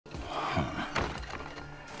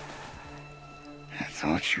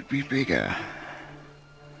thought you'd be bigger.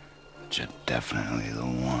 But you're definitely the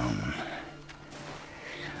one.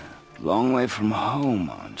 Long way from home,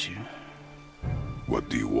 aren't you? What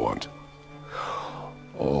do you want?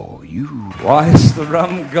 Oh, you... Why is the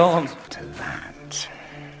rum gone? To that.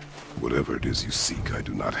 Whatever it is you seek, I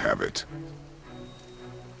do not have it.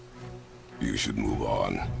 You should move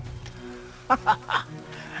on.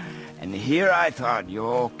 And here I thought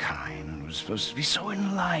your kind was supposed to be so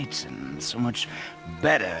enlightened, so much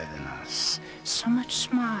better than us, so much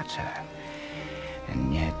smarter.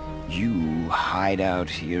 And yet you hide out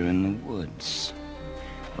here in the woods,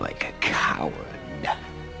 like a coward.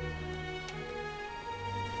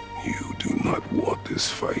 You do not want this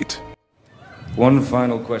fight. One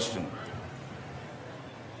final question.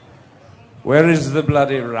 Where is the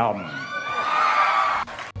bloody rum?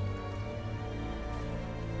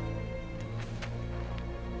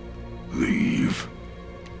 Leave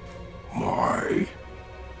my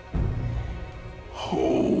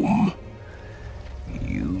home.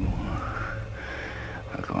 You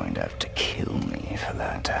are going to have to kill me for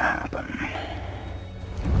that to happen.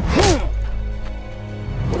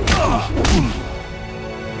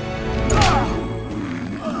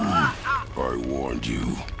 I warned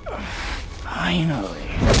you. Finally.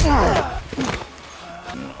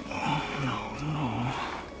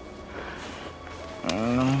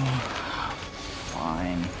 No.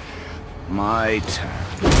 Fine. My turn.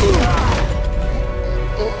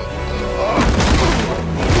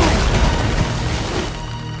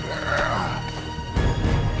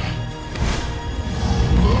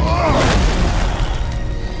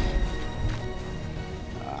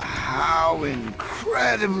 How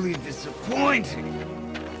incredibly disappointing.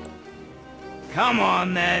 Come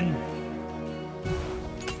on, then.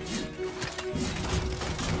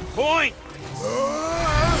 Point!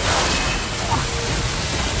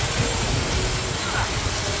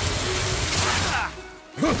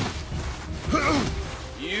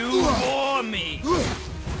 You bore me.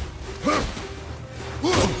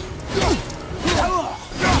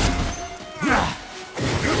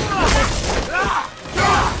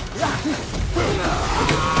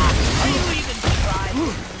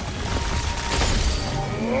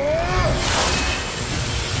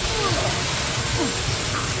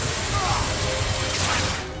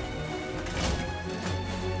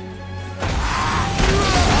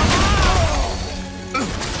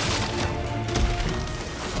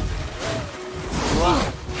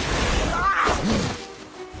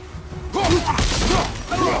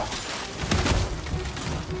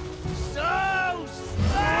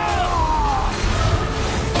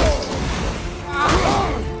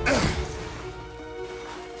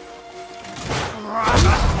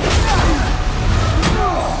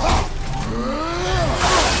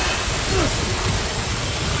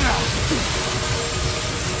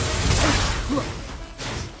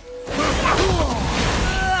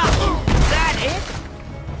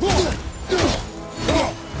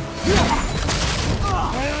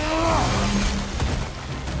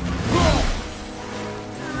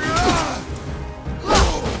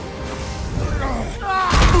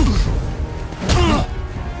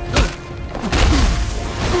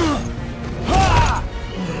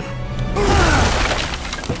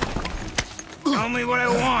 Tell me what I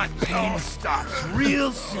want. Pain stops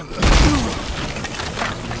real simple.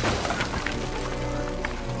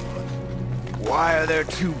 Why are there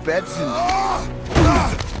two beds in here?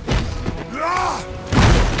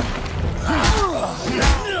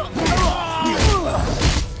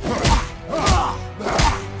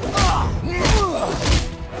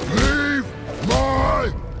 Leave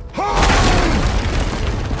my home!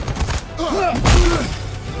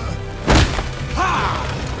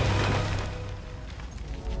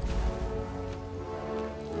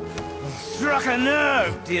 Struck a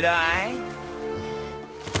nerve, did I?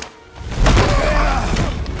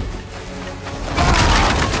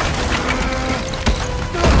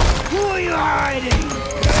 Who are you hiding?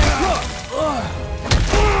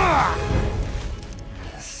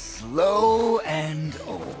 Slow and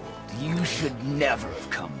old. You should never have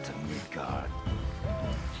come to Midgard.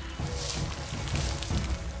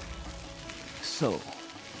 So,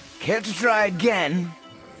 care to try again?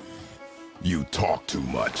 You talk too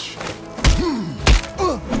much.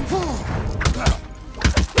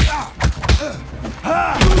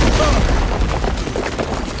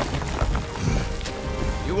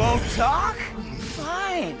 You won't talk?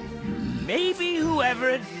 Fine. Maybe whoever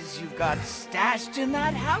it is you've got stashed in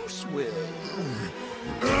that house will.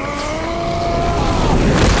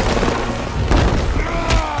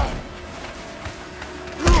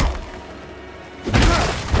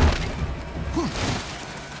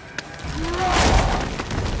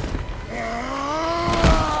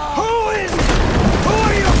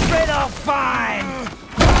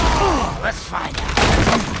 find out.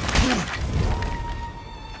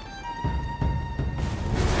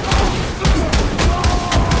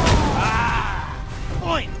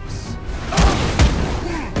 Points.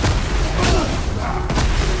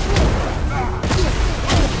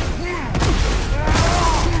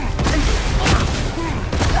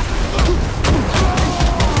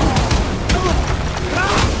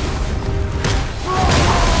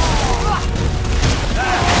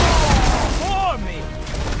 For me.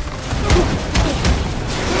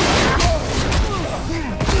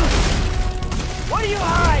 What are you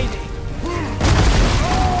hiding?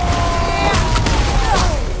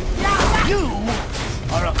 You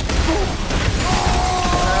are a fool.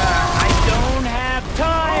 I don't have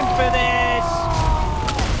time for this.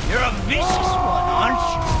 You're a vicious one, aren't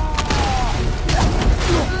you?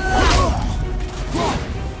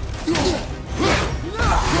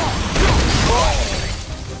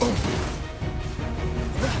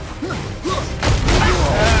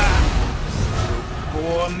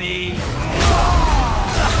 For me.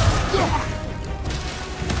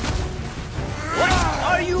 What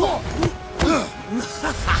are you?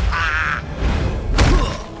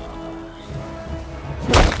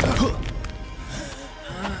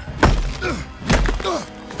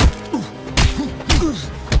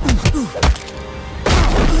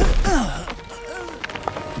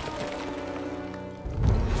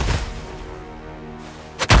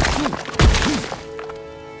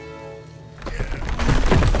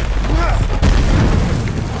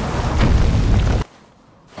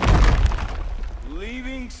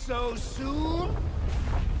 Leaving so soon?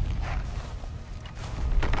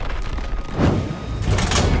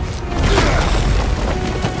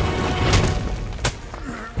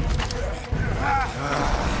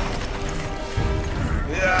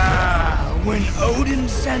 When Odin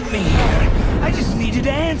sent me here, I just needed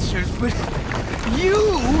answers, but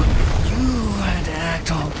you had to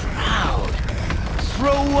act all proud.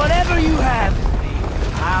 Throw whatever you have at me.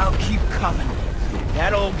 I'll keep coming.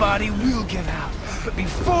 That old body will give out. But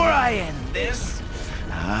before I end this,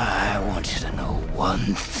 I want you to know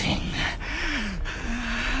one thing.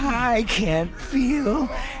 I can't feel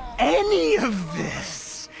any of this.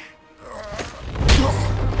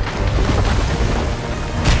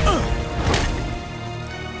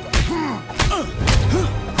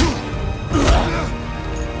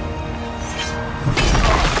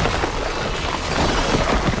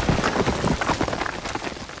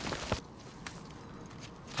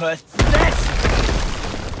 Pathetic!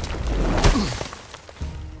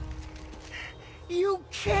 You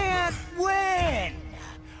can't win!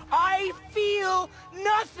 I feel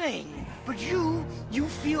nothing! But you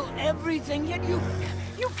feel everything, yet you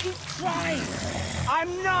keep trying.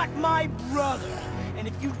 I'm not my brother, and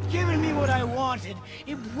if you'd given me what I wanted,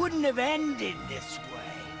 it wouldn't have ended this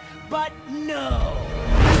way. But no!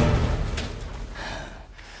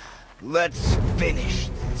 Let's finish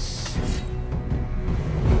this.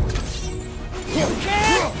 You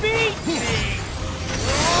can't beat me!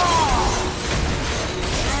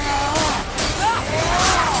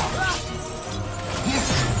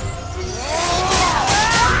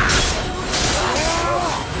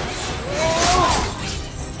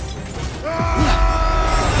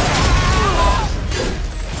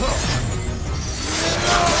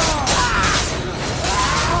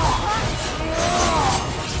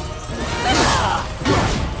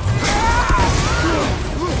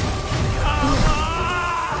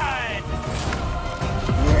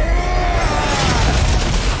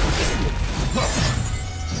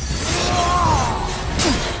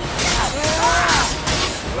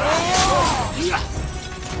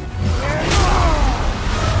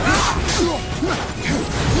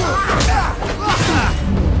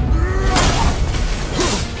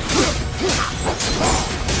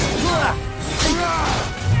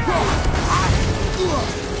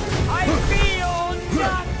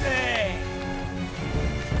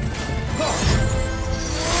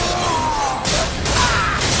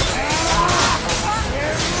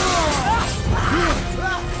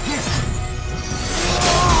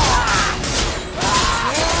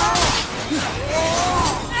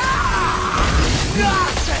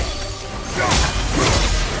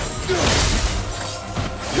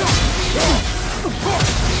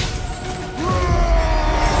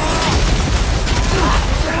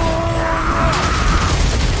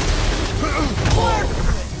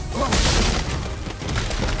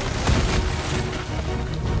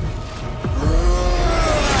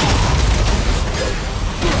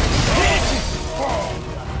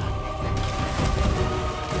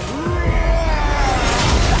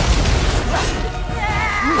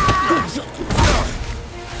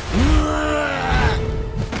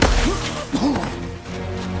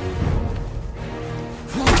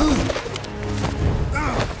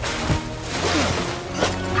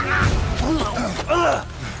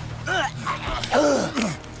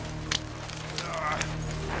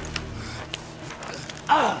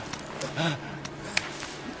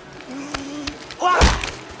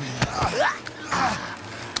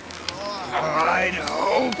 I'd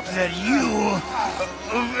hoped that you,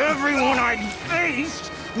 of everyone I'd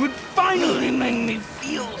faced, would finally make me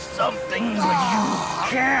feel something, but you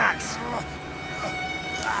can't.